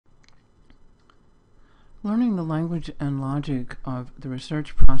Learning the language and logic of the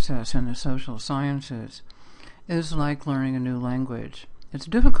research process in the social sciences is like learning a new language. It's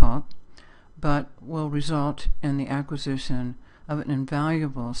difficult, but will result in the acquisition of an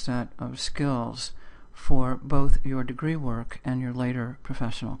invaluable set of skills for both your degree work and your later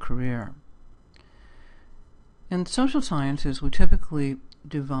professional career. In social sciences, we typically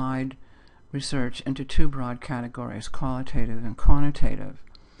divide research into two broad categories, qualitative and quantitative.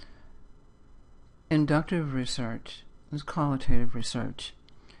 Inductive research is qualitative research.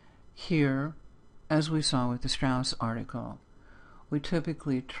 Here, as we saw with the Strauss article, we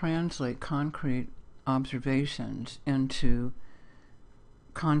typically translate concrete observations into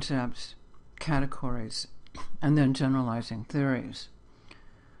concepts, categories, and then generalizing theories.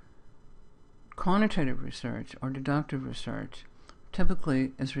 Quantitative research, or deductive research,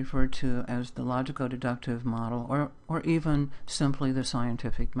 typically is referred to as the logico-deductive model, or even simply the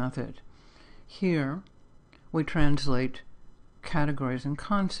scientific method. Here, we translate categories and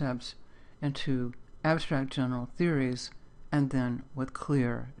concepts into abstract general theories and then with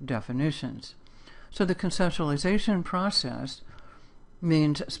clear definitions. So the conceptualization process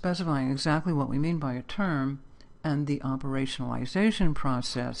means specifying exactly what we mean by a term, and the operationalization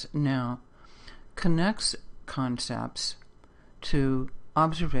process now connects concepts to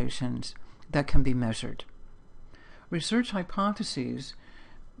observations that can be measured. Research hypotheses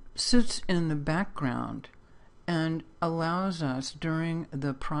sits in the background and allows us during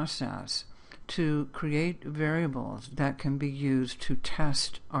the process to create variables that can be used to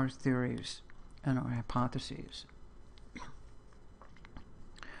test our theories and our hypotheses.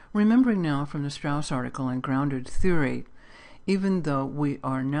 Remembering now from the Strauss article in Grounded Theory, even though we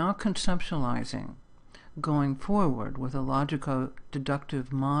are now conceptualizing going forward with a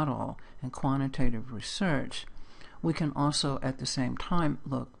logico-deductive model and quantitative research, we can also at the same time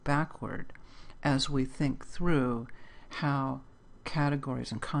look backward as we think through how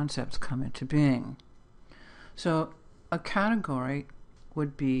categories and concepts come into being. So a category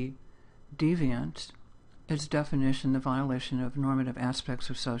would be deviance, its definition, the violation of normative aspects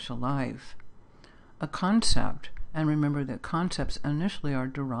of social life. A concept, and remember that concepts initially are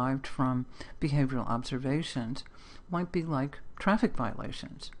derived from behavioral observations, might be like traffic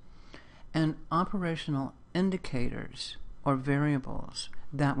violations. And operational indicators or variables,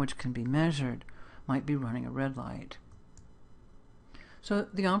 that which can be measured, might be running a red light. So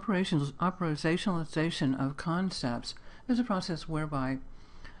the operationalization of concepts is a process whereby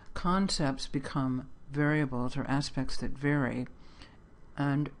concepts become variables or aspects that vary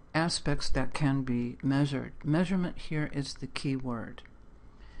and aspects that can be measured. Measurement here is the key word.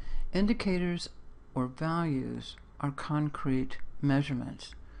 Indicators or values are concrete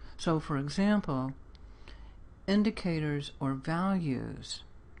measurements. So, for example, indicators or values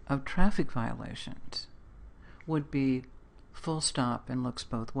of traffic violations would be full stop and looks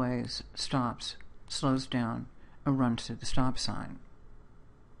both ways, stops, slows down, and runs to the stop sign.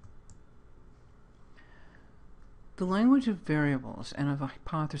 The language of variables and of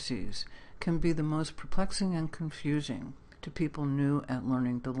hypotheses can be the most perplexing and confusing to people new at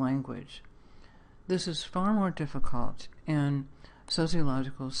learning the language. This is far more difficult in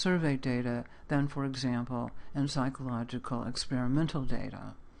sociological survey data than, for example, in psychological experimental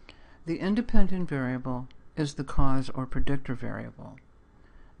data. The independent variable is the cause or predictor variable.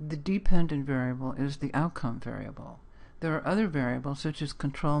 The dependent variable is the outcome variable. There are other variables such as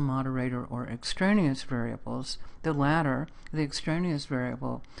control, moderator, or extraneous variables. The latter, the extraneous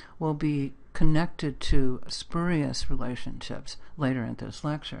variable, will be connected to spurious relationships later in this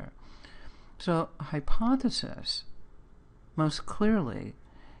lecture. So a hypothesis, most clearly,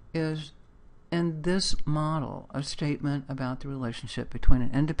 is in this model a statement about the relationship between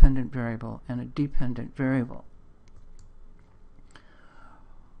an independent variable and a dependent variable.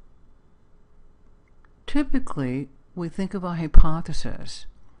 Typically, we think of a hypothesis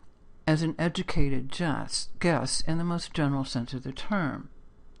as an educated guess in the most general sense of the term.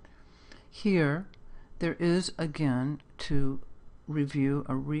 Here, there is again to review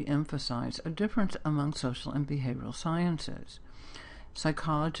or re-emphasize a difference among social and behavioral sciences.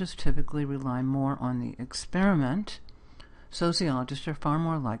 Psychologists typically rely more on the experiment. Sociologists are far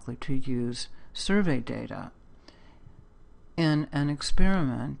more likely to use survey data. In an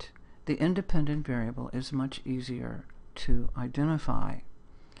experiment, the independent variable is much easier to identify.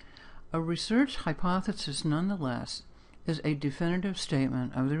 A research hypothesis, nonetheless, is a definitive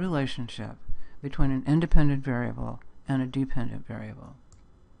statement of the relationship between an independent variable and a dependent variable.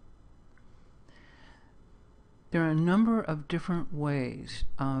 There are a number of different ways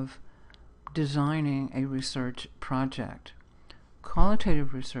of designing a research project.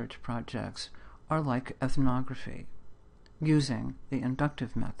 Qualitative research projects are like ethnography, using the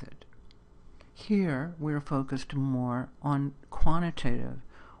inductive method. Here, we are focused more on quantitative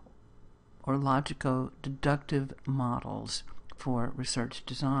or logico-deductive models for research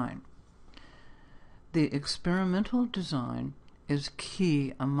design. The experimental design is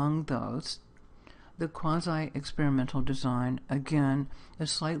key among those. The quasi-experimental design, again, is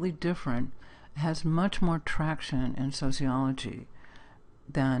slightly different, has much more traction in sociology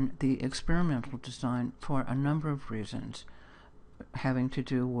than the experimental design for a number of reasons, having to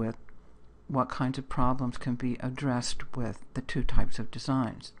do with what kinds of problems can be addressed with the two types of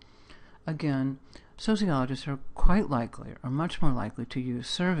designs. Again, sociologists are quite likely, or much more likely, to use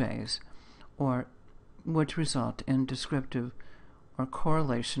surveys, or which result in descriptive or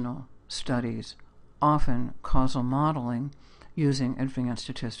correlational studies, often causal modeling, using advanced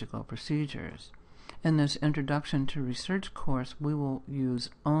statistical procedures. In this Introduction to Research course, we will use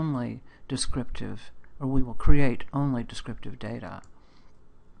only descriptive, or we will create only descriptive data.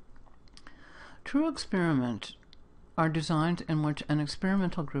 True experiments are designs in which an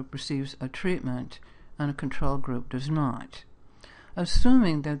experimental group receives a treatment and a control group does not.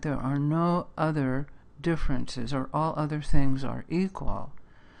 Assuming that there are no other differences or all other things are equal,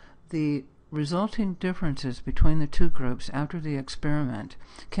 the resulting differences between the two groups after the experiment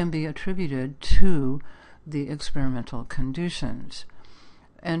can be attributed to the experimental conditions.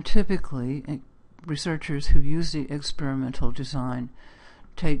 And typically, researchers who use the experimental design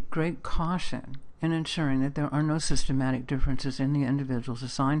take great caution in ensuring that there are no systematic differences in the individuals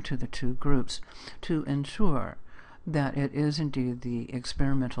assigned to the two groups to ensure that it is indeed the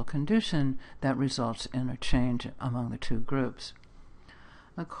experimental condition that results in a change among the two groups.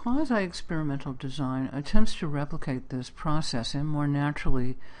 A quasi-experimental design attempts to replicate this process in more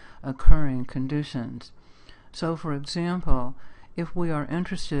naturally occurring conditions. So, for example, if we are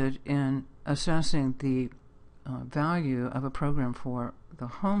interested in assessing the value of a program for the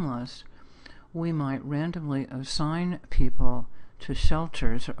homeless, we might randomly assign people to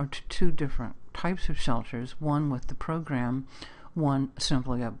shelters, or to two different types of shelters, one with the program, one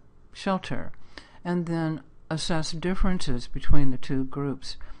simply a shelter, and then assess differences between the two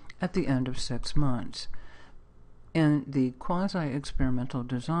groups at the end of 6 months. In the quasi-experimental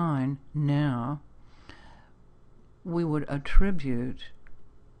design now, we would attribute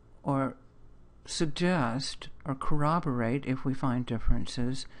or suggest or corroborate, if we find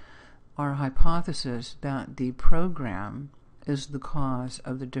differences, our hypothesis that the program is the cause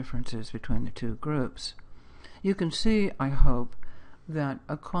of the differences between the two groups. You can see, I hope, that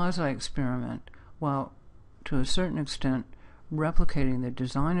a quasi-experiment, while to a certain extent replicating the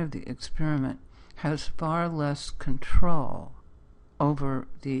design of the experiment, has far less control over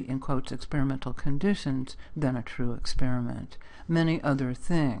the, in quotes, experimental conditions than a true experiment. Many other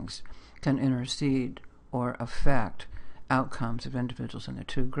things can intercede or affect outcomes of individuals in the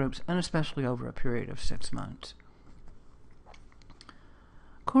two groups, and especially over a period of 6 months.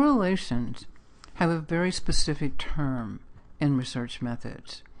 Correlations have a very specific term in research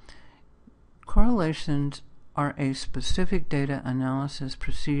methods. Correlations are a specific data analysis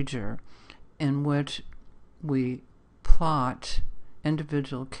procedure in which we plot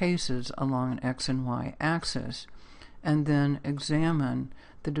individual cases along an X and Y axis and then examine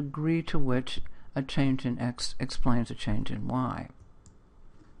the degree to which a change in X explains a change in Y.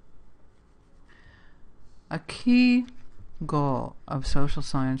 A key goal of social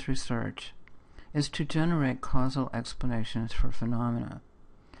science research is to generate causal explanations for phenomena.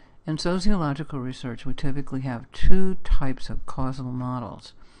 In sociological research, we typically have two types of causal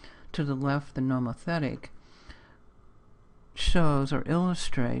models. To the left, the nomothetic shows or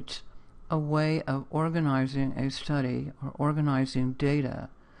illustrates a way of organizing a study or organizing data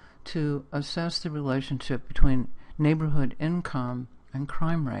to assess the relationship between neighborhood income and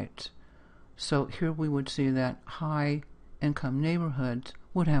crime rates. So here we would see that high-income neighborhoods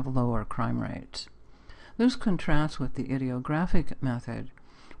would have lower crime rates. This contrasts with the ideographic method,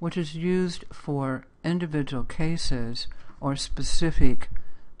 which is used for individual cases or specific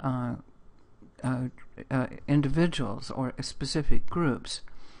individuals or specific groups.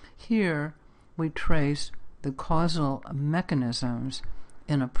 Here we trace the causal mechanisms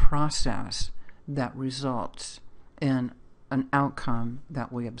in a process that results in an outcome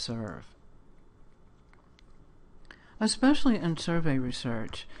that we observe. Especially in survey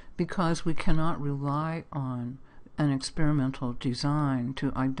research, because we cannot rely on an experimental design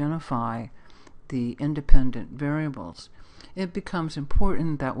to identify the independent variables, it becomes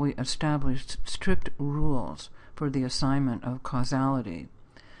important that we establish strict rules for the assignment of causality.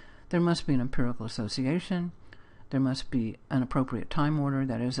 There must be an empirical association, There must be an appropriate time order,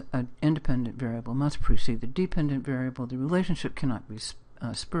 that is, an independent variable must precede the dependent variable. The relationship cannot be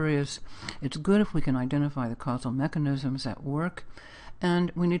spurious. It's good if we can identify the causal mechanisms at work,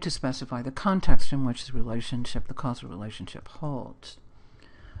 and we need to specify the context in which the causal relationship holds.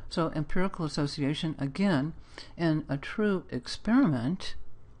 So empirical association, again, in a true experiment,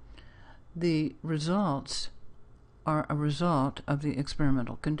 the results are a result of the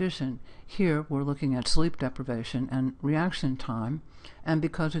experimental condition. Here we're looking at sleep deprivation and reaction time, and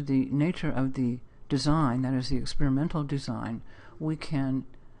because of the nature of the design, that is the experimental design, we can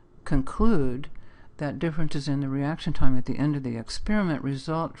conclude that differences in the reaction time at the end of the experiment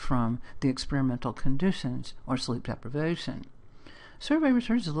result from the experimental conditions or sleep deprivation. Survey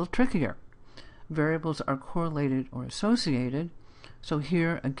research is a little trickier. Variables are correlated or associated, so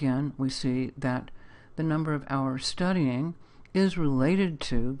here again we see that the number of hours studying is related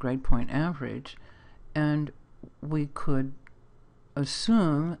to grade point average, and we could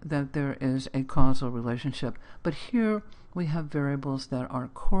assume that there is a causal relationship. But here we have variables that are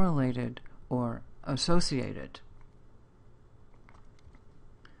correlated or associated.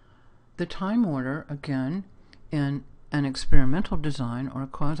 The time order, again, in an experimental design or a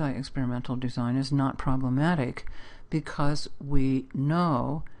quasi-experimental design is not problematic because we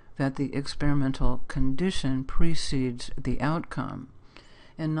know that the experimental condition precedes the outcome.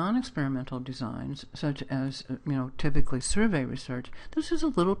 In non-experimental designs, such as typically survey research, this is a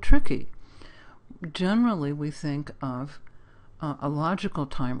little tricky. Generally, we think of a logical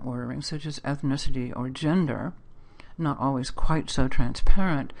time ordering, such as ethnicity or gender, not always quite so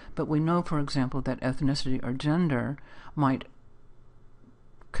transparent, but we know, for example, that ethnicity or gender might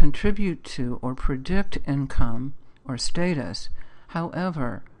contribute to or predict income or status.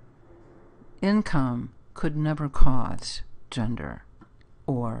 However, income could never cause gender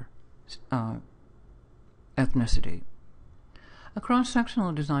or ethnicity. A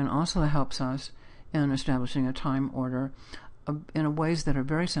cross-sectional design also helps us in establishing a time order in ways that are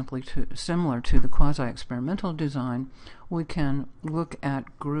very similar to the quasi-experimental design. We can look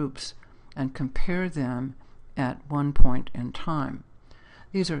at groups and compare them at one point in time.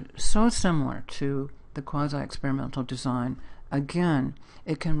 These are so similar to the quasi-experimental design. Again,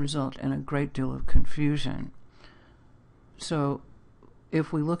 it can result in a great deal of confusion. So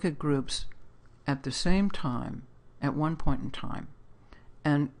if we look at groups at the same time, at one point in time,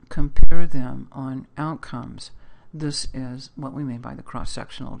 and compare them on outcomes, this is what we mean by the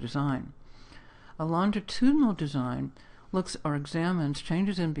cross-sectional design. A longitudinal design looks or examines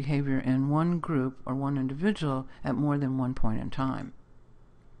changes in behavior in one group or one individual at more than one point in time.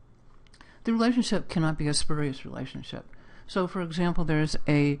 The relationship cannot be a spurious relationship. So, for example, there's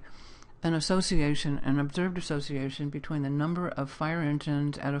an association, an observed association between the number of fire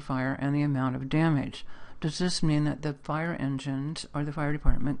engines at a fire and the amount of damage. Does this mean that the fire engines or the fire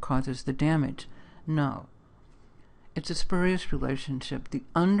department causes the damage? No. It's a spurious relationship. The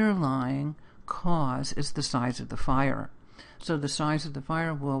underlying cause is the size of the fire. So the size of the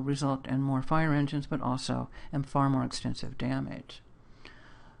fire will result in more fire engines, but also in far more extensive damage.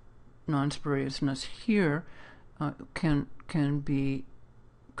 Non-spuriousness here can be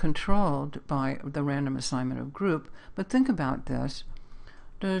controlled by the random assignment of group. But think about this.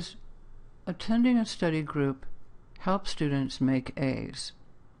 Does attending a study group help students make A's?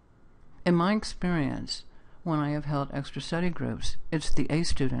 In my experience, when I have held extra study groups, it's the A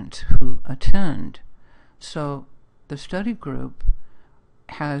students who attend. So the study group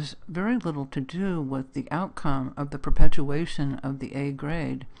has very little to do with the outcome of the perpetuation of the A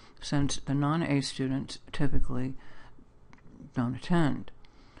grade, since the non-A students typically don't attend.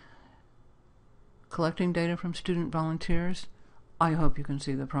 Collecting data from student volunteers, I hope you can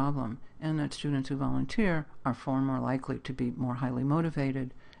see the problem, and that students who volunteer are far more likely to be more highly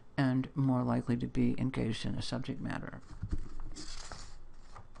motivated and more likely to be engaged in a subject matter.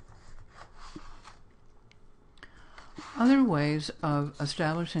 Other ways of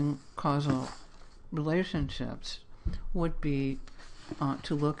establishing causal relationships would be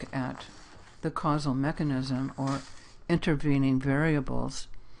to look at the causal mechanism or intervening variables.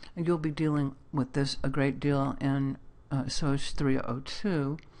 And you'll be dealing with this a great deal in SOC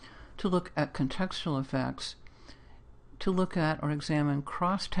 302, to look at contextual effects, to look at or examine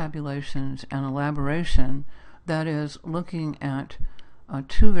cross-tabulations and elaboration, that is, looking at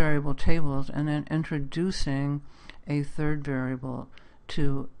two variable tables and then introducing a third variable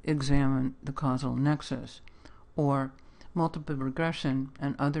to examine the causal nexus, or multiple regression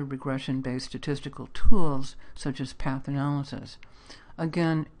and other regression-based statistical tools such as path analysis.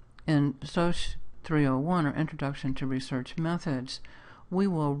 Again, in SOC 301, or Introduction to Research Methods, we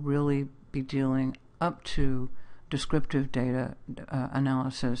will really be dealing up to descriptive data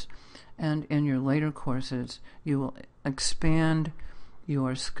analysis, and in your later courses, you will expand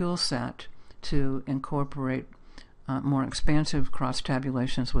your skill set to incorporate more expansive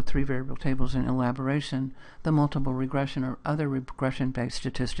cross-tabulations with three-variable tables and elaboration, the multiple regression or other regression-based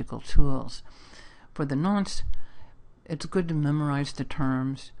statistical tools. For the nonce, it's good to memorize the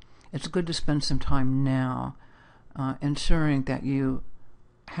terms. It's good to spend some time now ensuring that you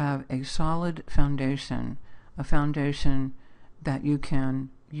have a solid foundation, a foundation that you can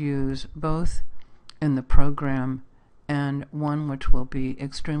use both in the program and one which will be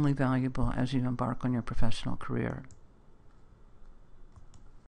extremely valuable as you embark on your professional career.